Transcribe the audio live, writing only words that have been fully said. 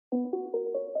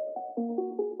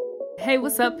Hey,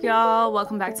 what's up, y'all?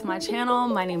 Welcome back to my channel.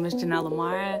 My name is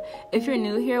Jahneil. If you're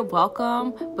new here,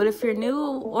 welcome. But if you're new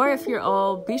or if you're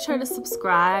old, be sure to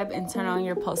subscribe and turn on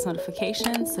your post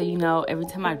notifications so you know every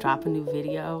time I drop a new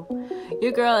video.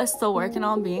 Your girl is still working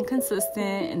on being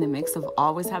consistent in the mix of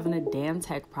always having a damn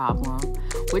tech problem,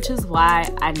 which is why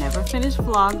I never finished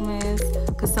vlogmas,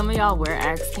 because some of y'all were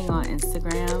asking on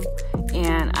Instagram,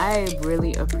 and I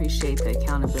really appreciate the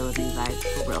accountability, like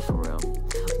for real.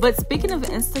 But speaking of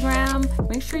Instagram,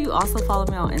 make sure you also follow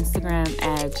me on Instagram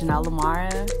at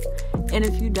Jahneil. And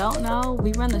if you don't know,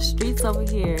 we run the streets over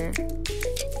here.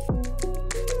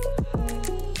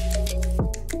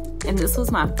 And this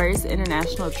was my first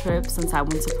international trip since I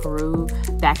went to Peru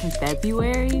back in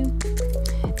February.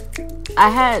 I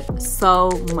had so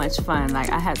much fun.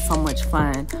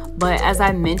 But as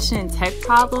I mentioned, tech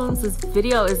problems, this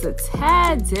video is a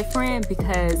tad different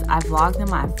because I vlogged on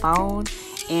my phone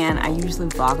and I usually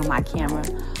vlog on my camera,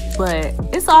 but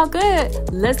it's all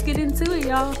good. Let's get into it,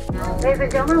 y'all. Ladies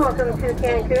and gentlemen, welcome to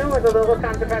Cancun with a local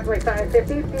time of approximately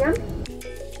 5:50 p.m.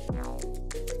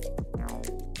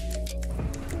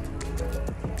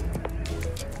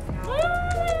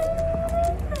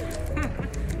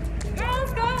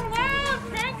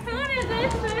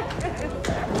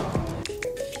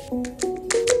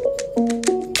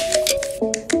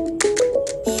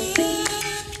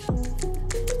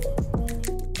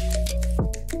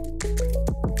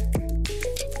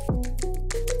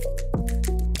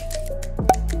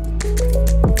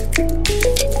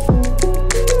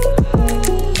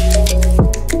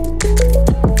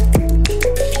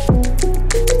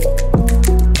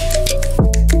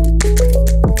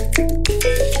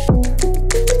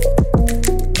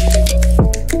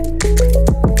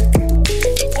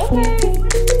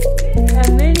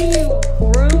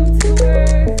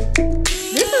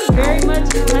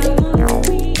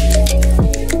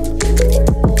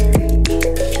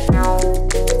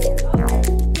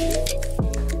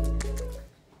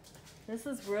 This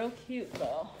is real cute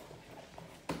though.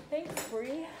 Thanks,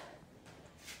 Bree.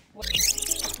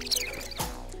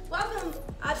 Welcome.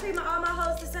 I treat all my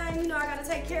hosts the same. You know I gotta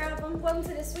take care of them. Welcome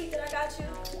to the suite that I got you.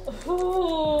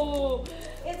 Ooh.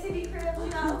 NTV crib, you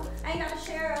know. I ain't gotta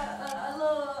share a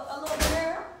little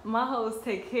girl. My hosts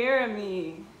take care of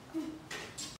me.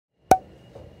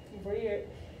 Bree,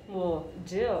 well,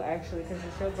 Jill actually, because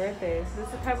it's your birthday. Is this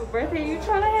the type of birthday you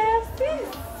trying to have, sis?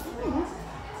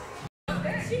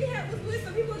 She was with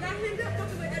some people got hemmed up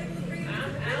talking about Eddie was bringing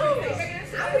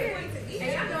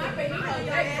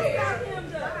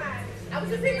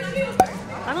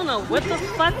I don't know what the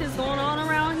fuck is going on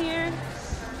around here.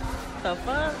 The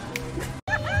fuck?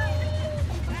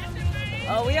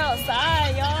 Oh, we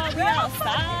outside, y'all. We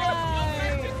outside.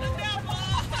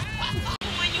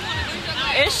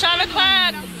 It's shot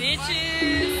o'clock,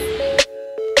 bitches.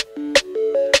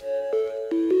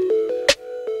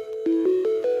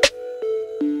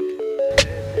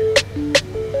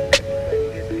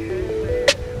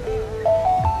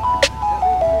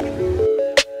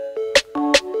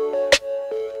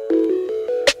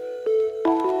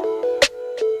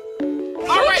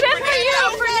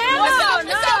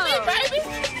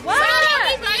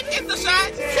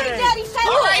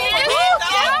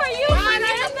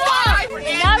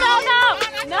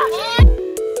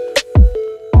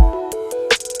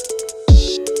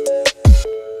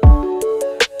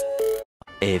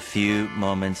 A few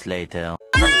moments later.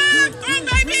 Come on!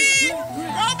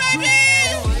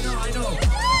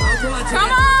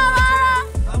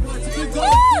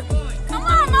 Come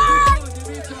on, Mom!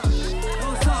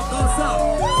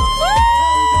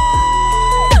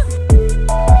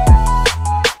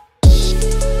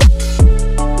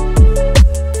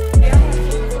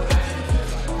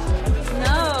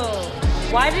 No.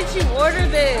 Why did you order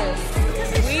this?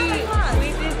 We didn't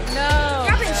know.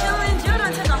 Y'all been chilling. Jill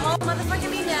done took a whole motherfucking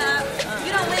meeting out.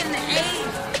 You don't live in the age.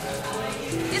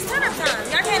 It's turn up time.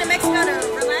 Y'all came to Mexico to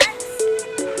relax.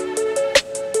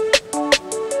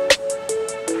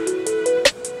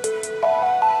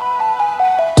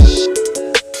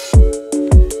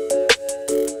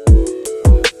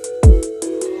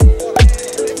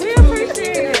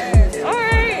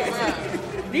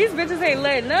 These bitches ain't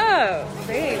letting up.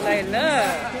 They ain't letting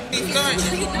up.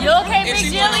 You okay,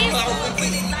 Big Jilly?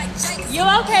 You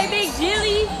okay, Big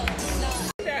Jilly?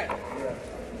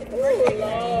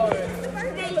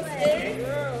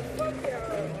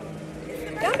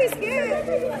 Don't be scared.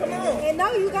 Come on. And no,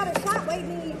 you got a shot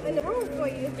waiting in the room for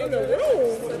you. In the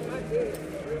room?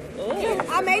 Oh.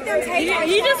 I made them take it.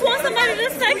 You just want somebody to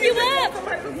suck you up.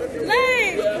 Like.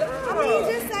 I mean,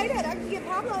 just say that. I can get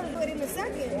Pablo to do it in a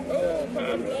second. Oh,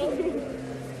 Pablo.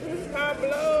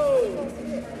 Pablo.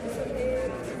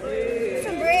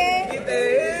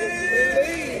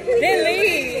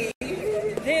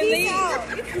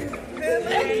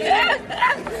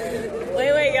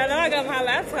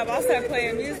 I'll start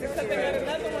playing music. I got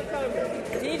another one coming.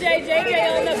 DJ JJ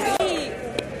on the beat.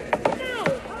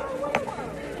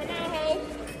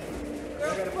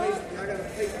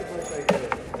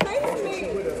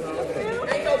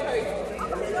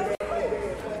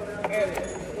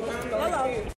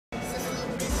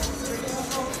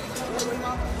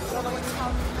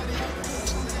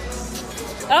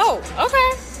 Oh, okay.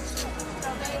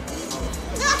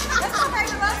 That's my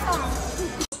favorite love song.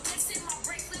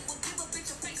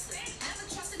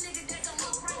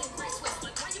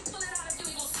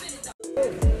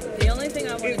 The only thing I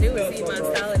want to do is eat my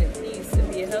salad in peace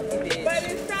and be a healthy bitch. But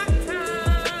it's not time.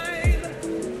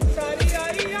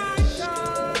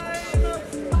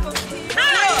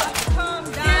 Come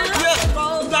down,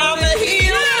 roll down the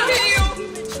hill.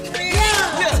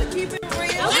 Keep it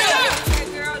real. That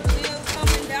girl Jill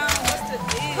coming down. What's the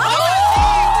deal?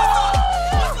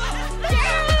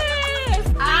 Yes!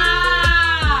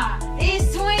 It's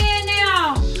twin now.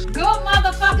 Good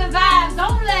motherfucking vibes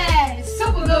only.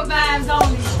 Super good vibes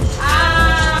only.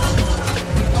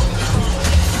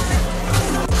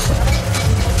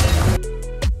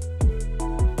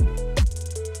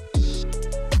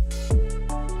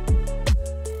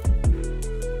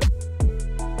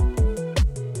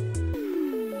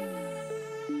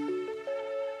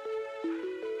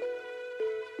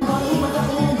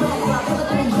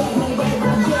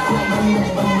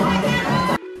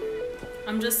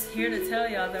 I'm just here to tell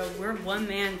y'all that we're one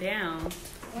man down.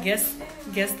 Guess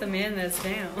the man that's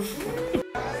down.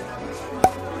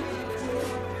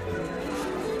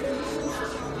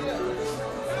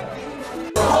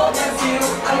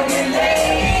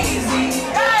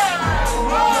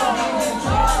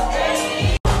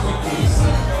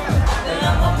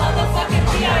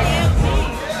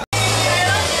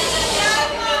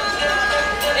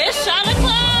 It's shot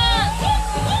o'clock.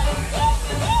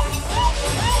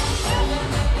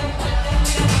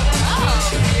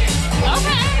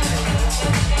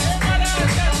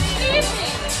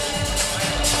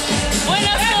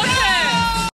 Buenas noches.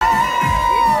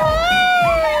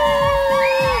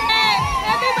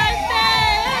 Happy birthday!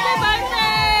 Happy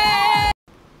birthday!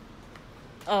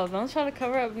 Oh, don't try to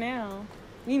cover up now.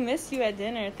 We missed you at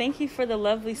dinner. Thank you for the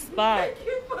lovely spot.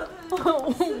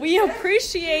 We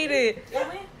appreciate it.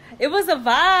 It was a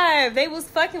vibe. They was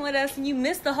fucking with us and you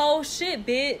missed the whole shit,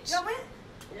 bitch. Y'all went?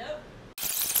 Yep.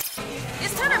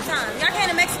 It's turn up time. Y'all came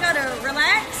to Mexico to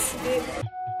relax?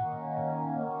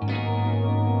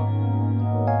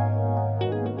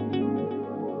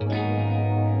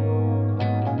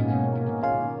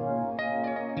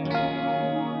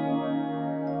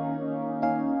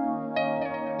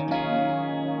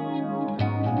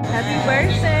 Happy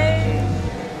birthday.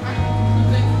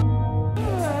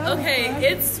 Okay,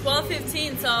 it's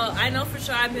 12:15, so I know for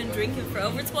sure I've been drinking for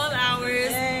over 12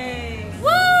 hours. Yay. Woo!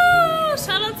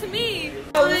 Shout out to me.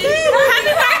 Happy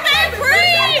birthday,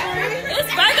 Bree! It's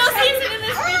Virgo season in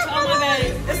this bitch. Oh my god.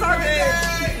 It's all good.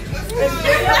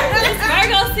 It's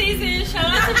Virgo season. Shout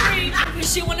out to Bree. Because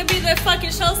she want to be the fucking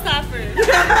showstopper.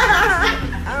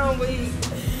 I don't believe.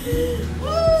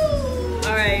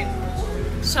 Alright.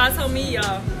 Shots on me,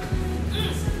 y'all.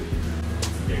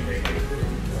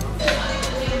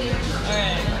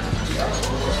 Alright.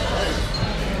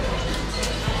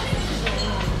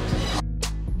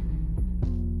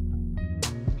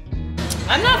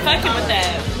 I'm not fucking with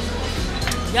that.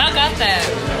 Y'all got that.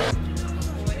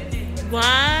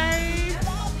 Why?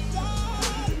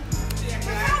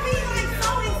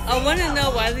 I want to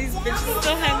know why these bitches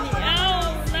still have me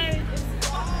out. Like,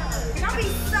 Y'all be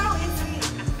so into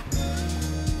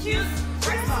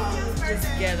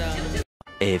just get up.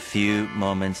 A few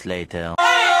moments later.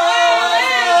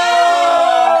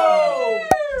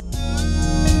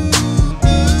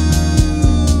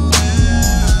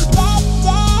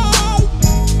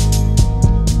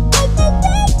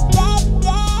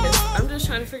 I'm just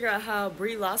trying to figure out how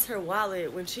Bree lost her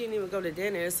wallet when she didn't even go to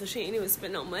dinner, so she didn't even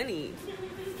spend no money.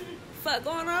 Fuck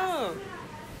going on?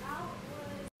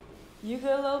 You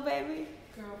good, little baby?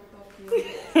 Girl, fuck you.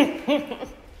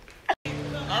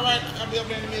 Alright, I'll be up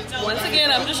there in a minute. Once again,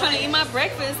 I'm just trying to eat my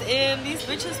breakfast, and these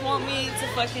bitches want me to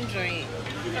fucking drink.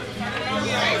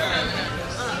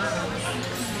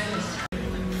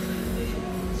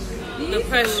 The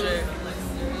pressure.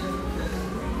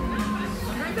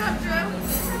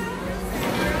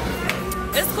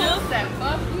 It's cool. That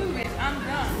fuck you, bitch. I'm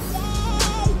done.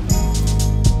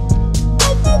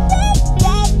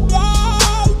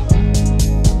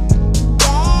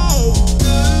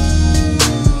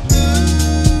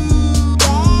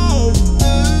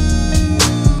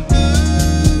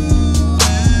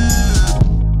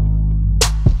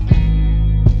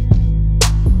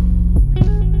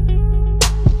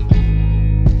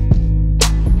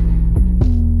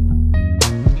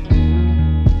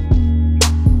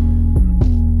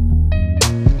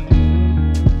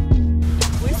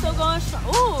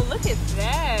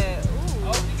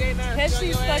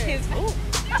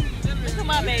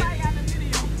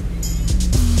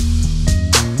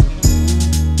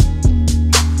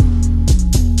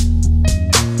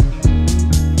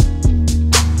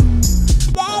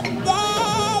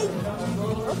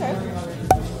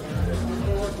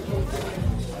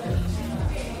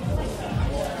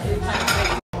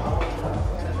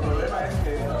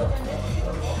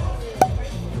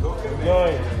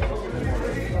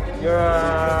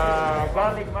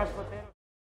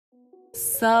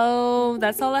 So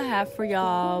that's all I have for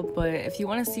y'all, but if you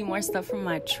want to see more stuff from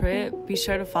my trip, be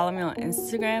sure to follow me on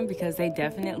Instagram because they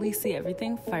definitely see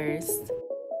everything first.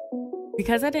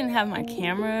 Because I didn't have my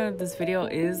camera, this video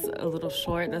is a little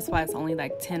short. That's why it's only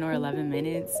like 10 or 11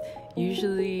 minutes.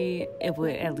 Usually it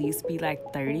would at least be like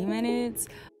 30 minutes.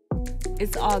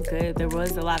 It's all good. There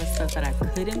was a lot of stuff that I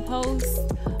couldn't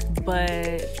post,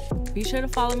 but be sure to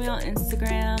follow me on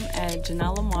Instagram at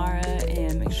Jahneil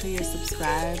and make sure you're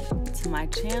subscribed to my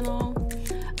channel.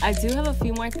 I do have a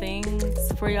few more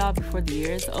things for y'all before the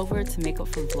year is over to make up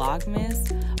for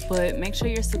vlogmas, but make sure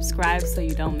you're subscribed so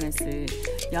you don't miss it.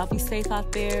 Y'all be safe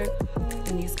out there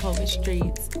in these COVID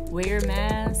streets. Wear your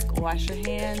mask, wash your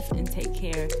hands, and take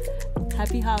care.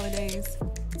 Happy holidays.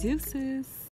 Deuces.